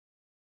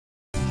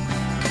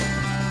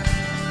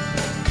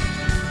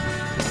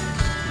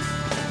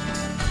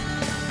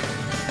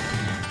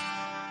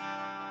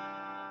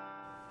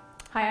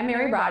Hi, I'm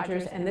Mary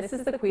Rogers, and this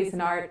is the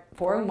Cuisinart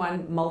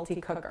 4-in-1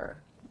 multi-cooker.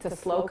 It's a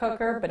slow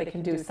cooker, but it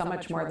can do so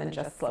much more than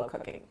just slow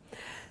cooking.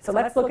 So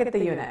let's look at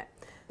the unit.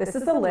 This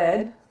is the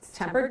lid. It's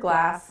tempered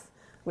glass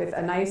with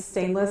a nice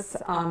stainless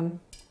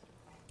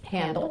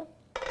handle.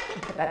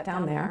 Put that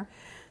down there.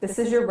 This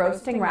is your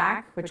roasting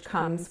rack, which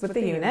comes with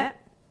the unit.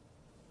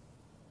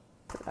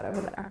 Put that over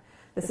there.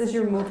 This is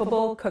your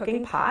movable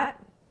cooking pot.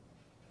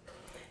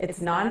 It's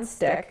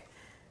non-stick.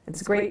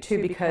 It's great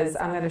too because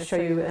I'm going to show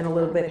you in a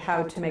little bit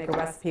how to make a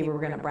recipe where we're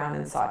going to brown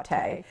and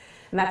saute.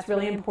 And that's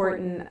really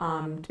important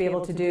to be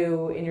able to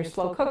do in your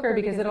slow cooker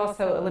because it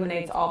also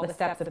eliminates all the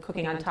steps of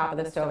cooking on top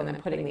of the stove and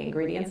then putting the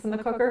ingredients in the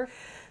cooker.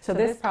 So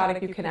this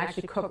product you can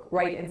actually cook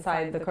right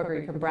inside the cooker.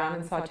 You can brown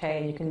and saute,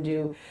 and you can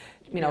do,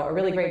 a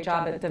really great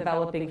job at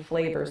developing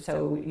flavor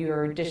so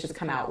your dishes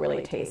come out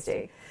really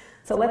tasty.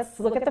 So let's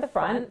look at the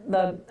front.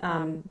 The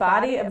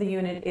body of the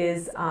unit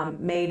is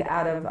made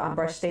out of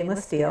brushed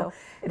stainless steel.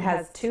 It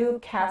has two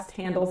cast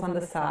handles on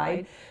the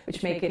side,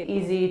 which make it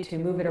easy to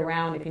move it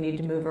around if you need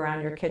to move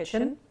around your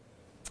kitchen.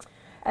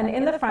 And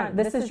in the front,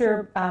 this is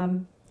your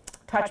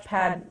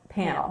touchpad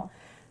panel.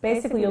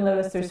 Basically, you'll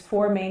notice there's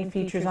four main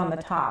features on the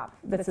top.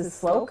 This is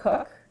slow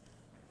cook.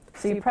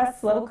 So you press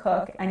slow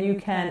cook, and you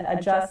can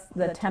adjust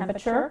the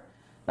temperature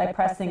by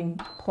pressing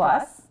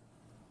plus.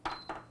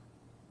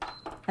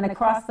 And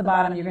across the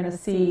bottom, you're going to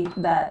see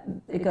that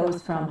it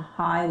goes from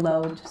high,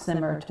 low, to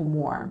simmer, to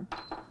warm.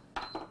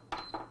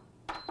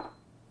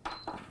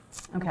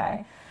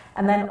 Okay.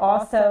 And then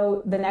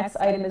also, the next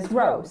item is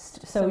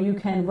roast. So you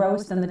can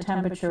roast, and the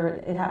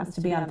temperature, it happens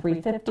to be on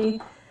 350,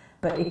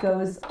 but it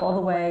goes all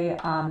the way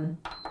from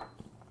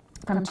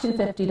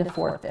 250 to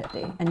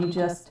 450. And you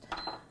just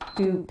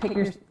pick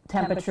your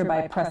temperature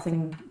by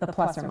pressing the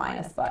plus or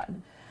minus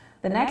button.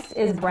 The next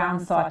is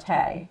brown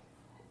saute,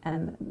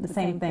 and the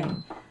same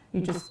thing. You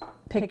just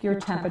pick your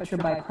temperature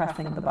by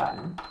pressing the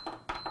button.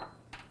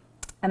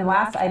 And the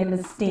last item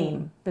is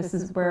steam. This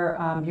is where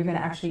you're going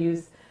to actually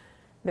use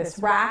this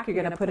rack. You're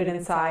going to put it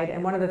inside.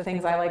 And one of the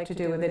things I like to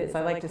do with it is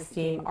I like to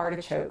steam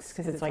artichokes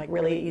because it's like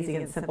really easy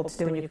and simple to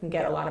do, and you can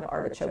get a lot of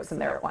artichokes in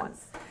there at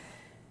once.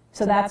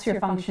 So that's your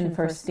function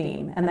for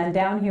steam. And then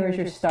down here is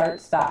your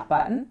start-stop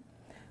button,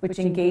 which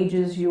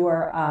engages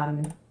your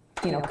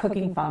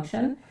cooking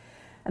function.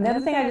 And the other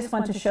thing I just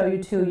want to show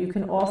you too, you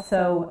can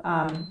also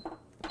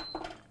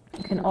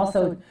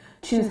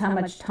choose how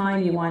much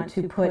time you want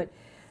to put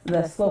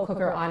the slow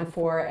cooker on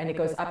for, and it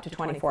goes up to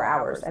 24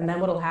 hours. And then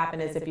what will happen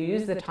is if you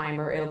use the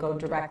timer, it'll go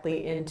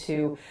directly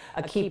into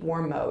a keep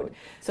warm mode.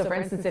 So for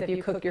instance, if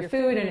you cook your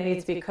food and it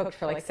needs to be cooked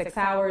for like 6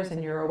 hours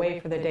and you're away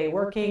for the day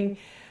working,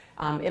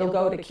 it'll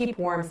go to keep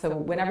warm, so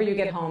whenever you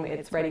get home,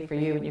 it's ready for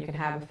you and you can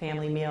have a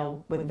family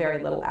meal with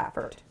very little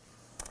effort.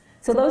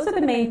 So those are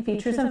the main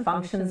features and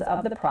functions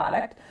of the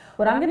product.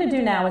 What I'm going to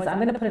do now is I'm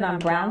going to put it on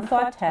brown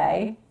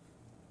saute,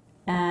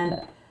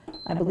 and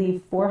I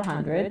believe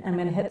 400. I'm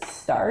going to hit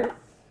start.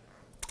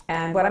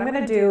 And what I'm going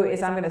to do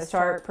is I'm going to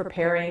start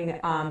preparing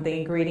the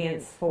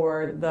ingredients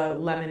for the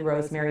lemon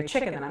rosemary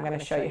chicken that I'm going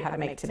to show you how to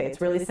make today.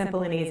 It's really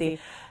simple and easy,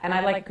 and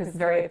I like it because it's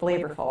very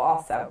flavorful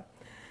also.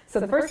 So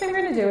the first thing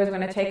we're going to do is we're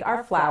going to take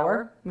our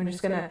flour. We're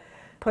just going to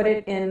put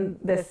it in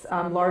this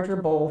larger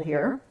bowl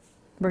here.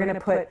 We're going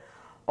to put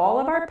all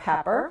of our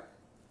pepper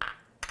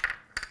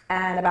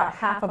and about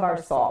half of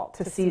our salt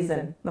to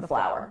season the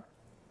flour.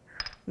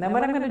 And then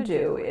what I'm going to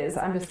do is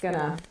I'm just going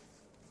to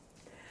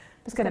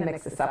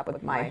mix this up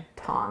with my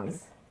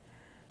tongs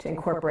to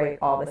incorporate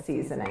all the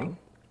seasoning.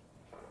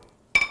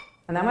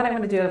 And then what I'm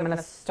going to do, I'm going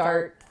to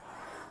start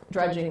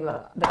dredging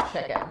the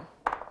chicken.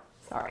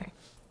 Sorry.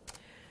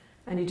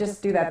 And you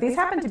just do that. These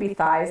happen to be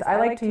thighs. I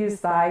like to use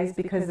thighs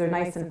because they're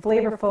nice and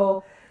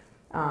flavorful.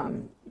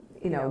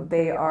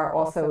 They are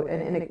also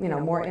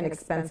more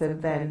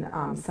inexpensive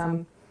than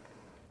some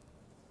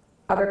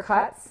other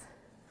cuts.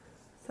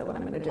 So what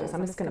I'm going to do is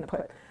I'm just going to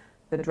put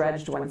the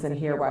dredged ones in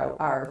here while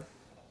our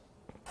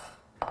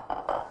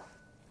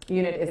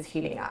unit is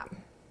heating up.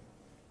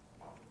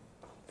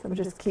 So we'll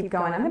just keep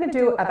going. I'm going to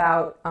do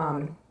about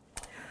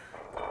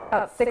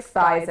 6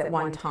 thighs at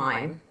one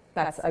time.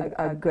 That's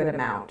a good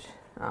amount.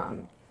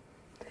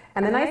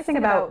 And the nice thing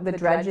about the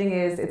dredging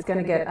is it's going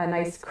to get a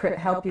nice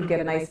help you get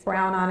a nice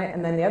brown on it.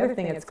 And then the other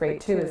thing that's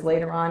great too is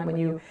later on when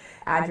you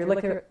add your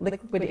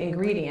liquid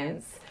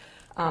ingredients,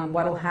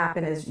 what will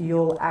happen is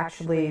you'll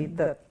actually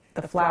the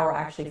flour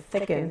actually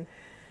thicken,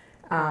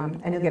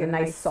 and you'll get a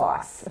nice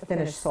sauce, a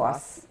finished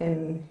sauce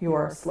in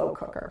your slow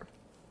cooker.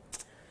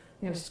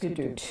 I'm just going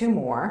to do 2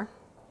 more.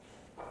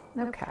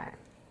 Okay.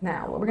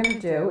 Now what we're going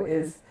to do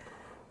is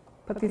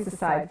put these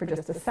aside for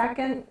just a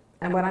second.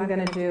 And what I'm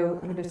going to do,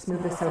 I'm going to just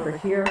move this over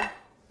here.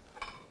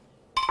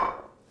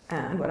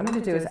 And what I'm going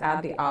to do is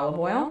add the olive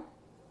oil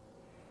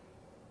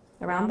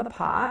around the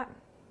pot.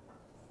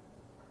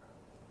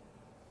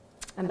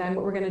 And then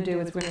what we're going to do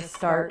is we're going to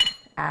start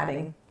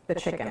adding the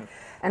chicken.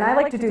 And I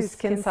like to do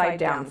skin side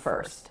down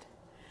first.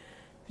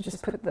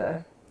 Just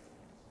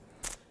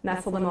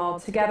nestle them all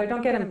together.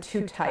 Don't get them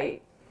too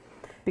tight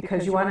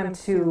because you want them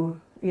to,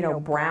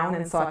 brown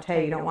and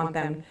saute. You don't want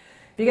them,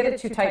 If you get it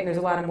too tight and there's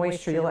a lot of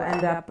moisture, you'll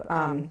end up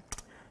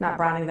not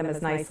browning them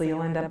as nicely.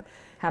 You'll end up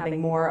having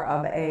more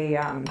of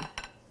a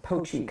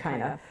poachy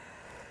kind of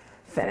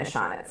finish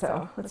on it.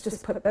 So let's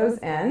just put those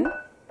in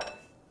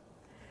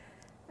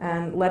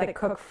and let it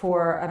cook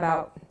for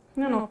about,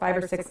 I don't know, 5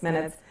 or 6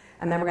 minutes,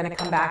 and then we're going to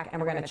come back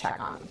and we're going to check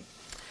on them.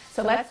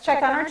 So let's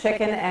check on our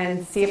chicken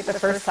and see if the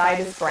first side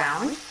is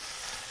browned.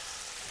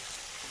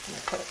 I'm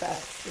going to put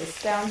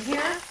this down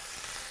here.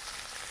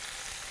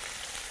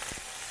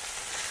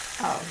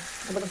 Oh,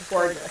 it looks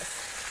gorgeous.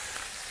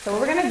 So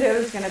what we're going to do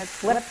is going to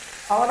flip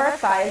all of our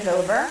thighs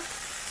over,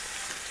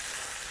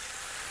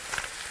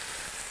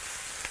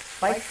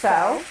 like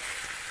so.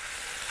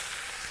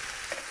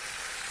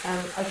 And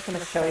I'm just going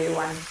to show you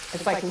one.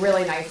 It's like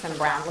really nice and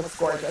brown. Looks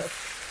gorgeous.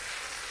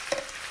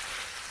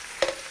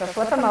 So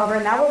flip them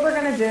over. Now what we're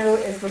going to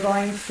do is we're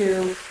going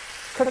to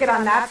cook it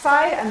on that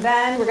side, and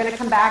then we're going to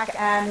come back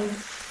and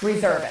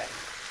reserve it.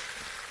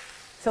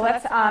 So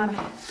let's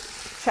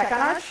check on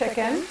our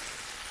chicken.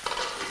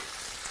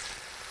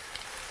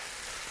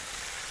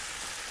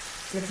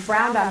 It's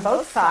browned on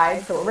both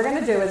sides. So what we're going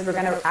to do is we're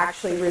going to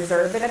actually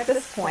reserve it at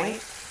this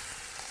point.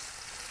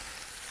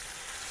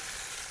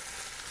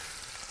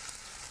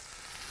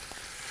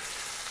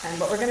 And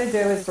what we're going to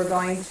do is we're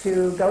going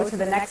to go to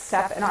the next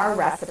step in our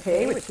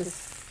recipe, which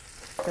is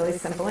really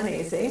simple and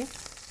easy.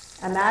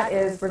 And that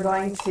is we're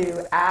going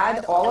to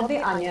add all of the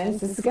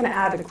onions. This is going to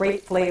add a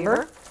great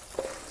flavor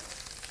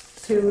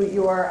to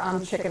your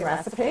chicken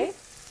recipe,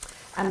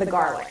 and the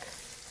garlic.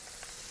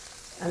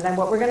 And then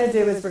what we're going to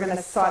do is we're going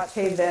to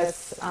saute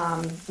this.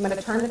 I'm going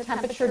to turn the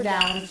temperature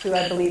down to,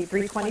 I believe,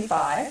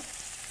 325.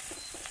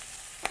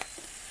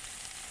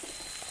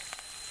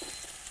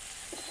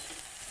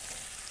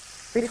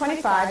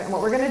 And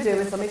what we're going to do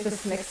is, let me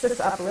just mix this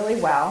up really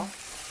well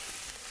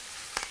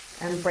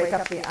and break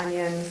up the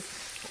onions.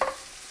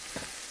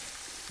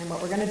 And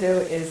what we're going to do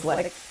is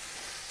let it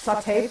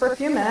saute for a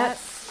few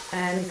minutes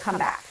and come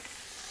back.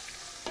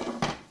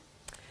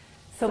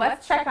 So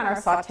let's check on our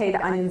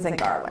sauteed onions and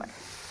garlic.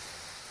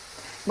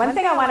 One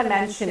thing I want to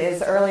mention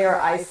is earlier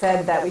I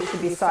said that we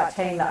should be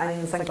sauteing the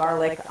onions and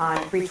garlic on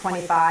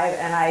 325,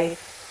 and I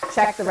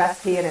checked the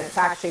recipe and it's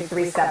actually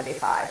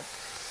 375.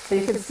 So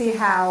you can see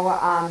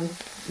how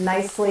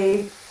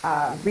nicely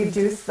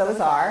reduced those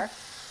are.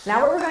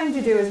 Now what we're going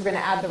to do is we're going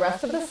to add the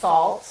rest of the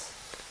salt,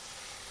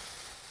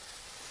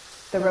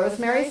 the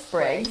rosemary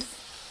sprigs.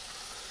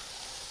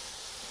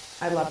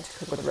 I love to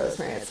cook with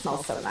rosemary, it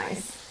smells so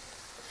nice.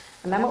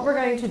 And then what we're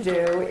going to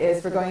do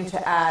is we're going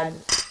to add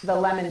the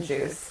lemon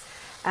juice.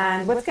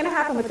 And what's going to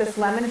happen with this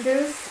lemon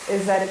juice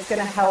is that it's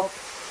going to help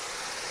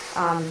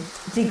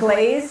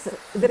deglaze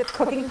the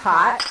cooking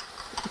pot.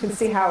 You can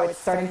see how it's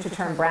starting to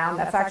turn brown.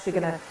 That's actually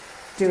going to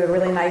do a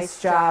really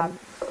nice job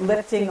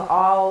lifting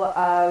all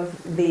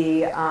of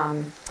the,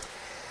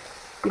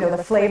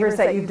 the flavors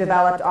that you've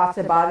developed off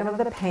the bottom of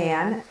the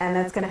pan, and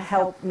that's going to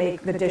help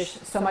make the dish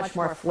so much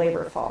more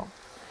flavorful.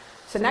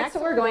 So next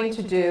what we're going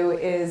to do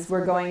is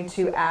we're going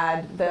to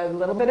add the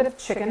little bit of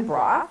chicken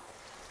broth.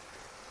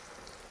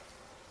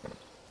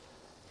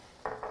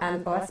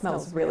 And oh, that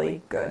smells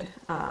really good.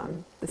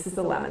 This is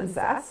the lemon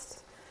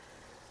zest.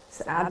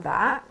 So add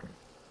that.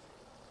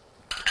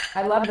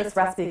 I love this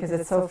recipe because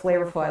it's so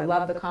flavorful. I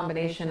love the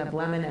combination of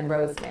lemon and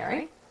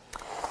rosemary.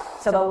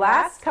 So the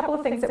last couple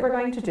of things that we're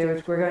going to do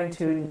is we're going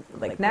to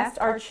nest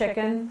our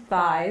chicken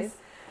thighs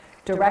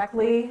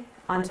directly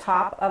on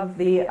top of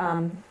the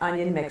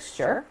onion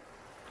mixture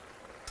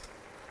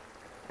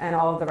and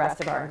all of the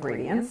rest of our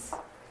ingredients,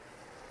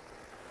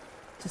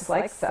 just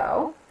like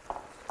so.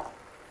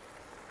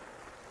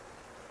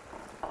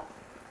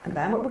 And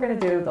then what we're going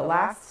to do, the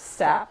last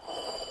step,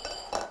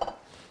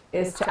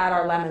 is to add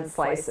our lemon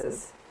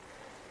slices.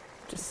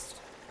 Just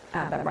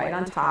add them right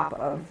on top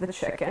of the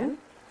chicken,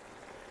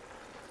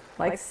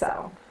 like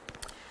so.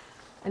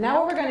 And now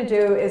what we're going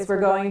to do is we're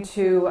going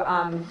to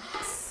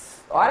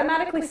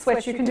automatically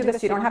switch. You can do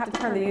this, you don't have to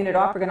turn the unit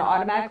off. We're going to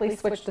automatically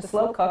switch to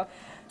slow cook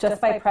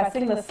just by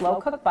pressing the slow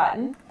cook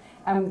button.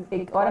 And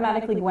it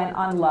automatically went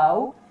on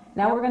low.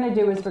 Now what we're going to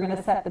do is we're going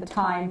to set the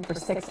time for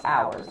 6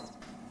 hours.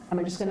 And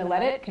we're just going to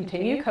let it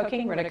continue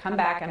cooking. We're going to come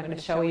back and I'm going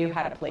to show you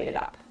how to plate it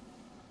up.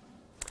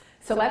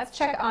 So let's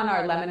check on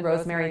our lemon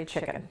rosemary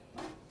chicken.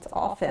 It's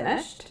all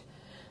finished.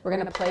 We're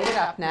going to plate it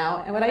up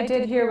now. And what I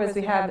did here was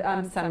we had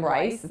some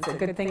rice. It's a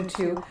good thing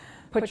to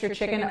put your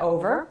chicken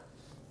over.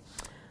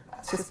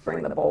 Let's just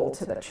bring the bowl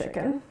to the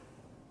chicken.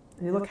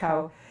 And you look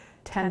how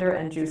tender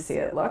and juicy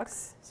it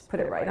looks. Just put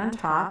it right on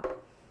top.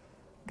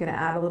 I'm going to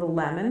add a little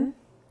lemon.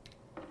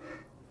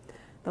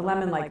 The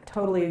lemon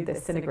totally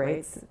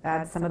disintegrates.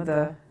 Add some of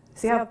the,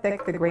 see how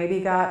thick the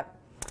gravy got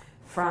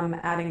from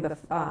adding the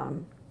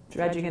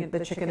dredging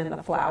the chicken in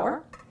the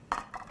flour.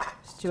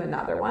 Just do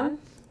another one.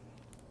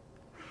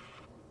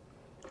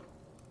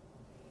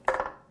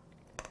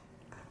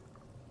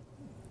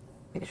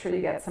 Make sure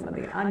you get some of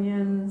the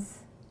onions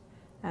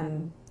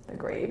and the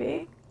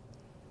gravy.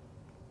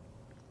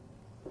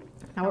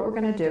 Now what we're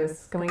going to do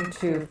is going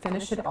to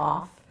finish it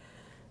off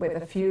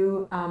with a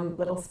few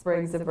little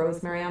sprigs of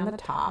rosemary on the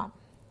top.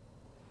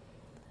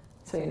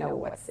 so you know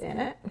what's in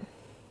it.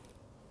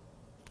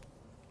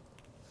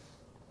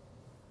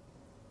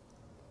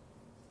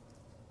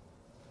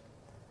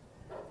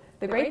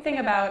 The great thing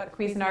about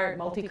Cuisinart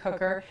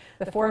multi-cooker,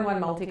 the 4-in-1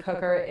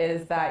 multi-cooker,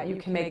 is that you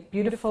can make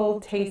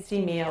beautiful,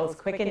 tasty meals,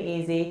 quick and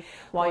easy.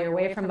 While you're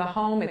away from the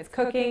home, it's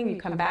cooking, you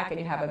come back and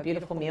you have a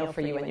beautiful meal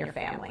for you and your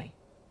family.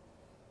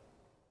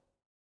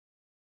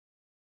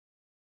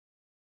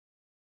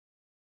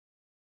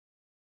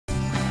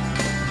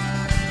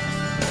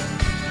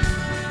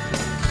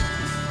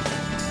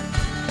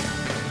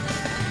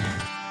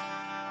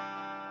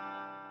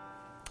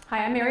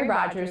 Hi, I'm Mary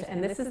Rogers,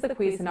 and this is the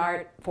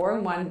Cuisinart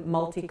 4-in-1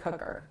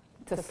 multi-cooker.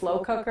 It's a slow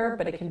cooker,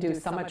 but it can do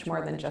so much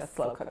more than just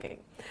slow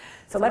cooking.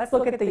 So let's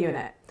look at the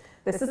unit.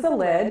 This is the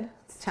lid.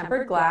 It's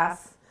tempered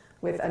glass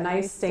with a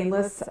nice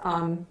stainless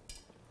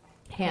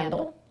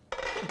handle.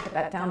 Put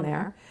that down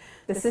there.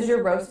 This is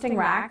your roasting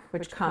rack,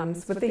 which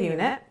comes with the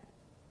unit.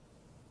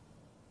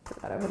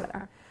 Put that over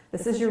there.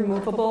 This is your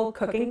movable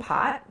cooking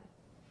pot.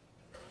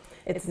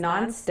 It's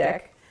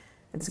non-stick.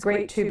 It's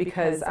great too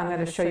because I'm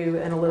going to show you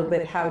in a little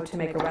bit how to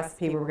make a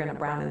recipe where we're going to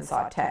brown and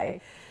saute.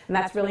 And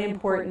that's really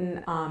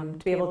important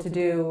to be able to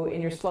do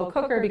in your slow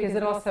cooker because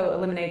it also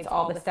eliminates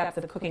all the steps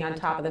of cooking on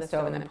top of the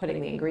stove and then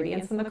putting the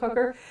ingredients in the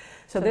cooker.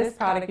 So this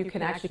product you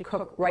can actually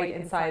cook right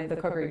inside the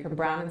cooker. You can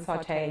brown and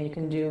saute, and you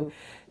can do,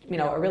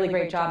 a really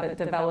great job at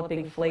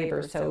developing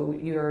flavors so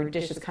your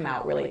dishes come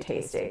out really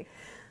tasty.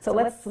 So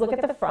let's look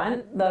at the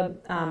front. The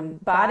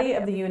body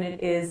of the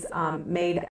unit is made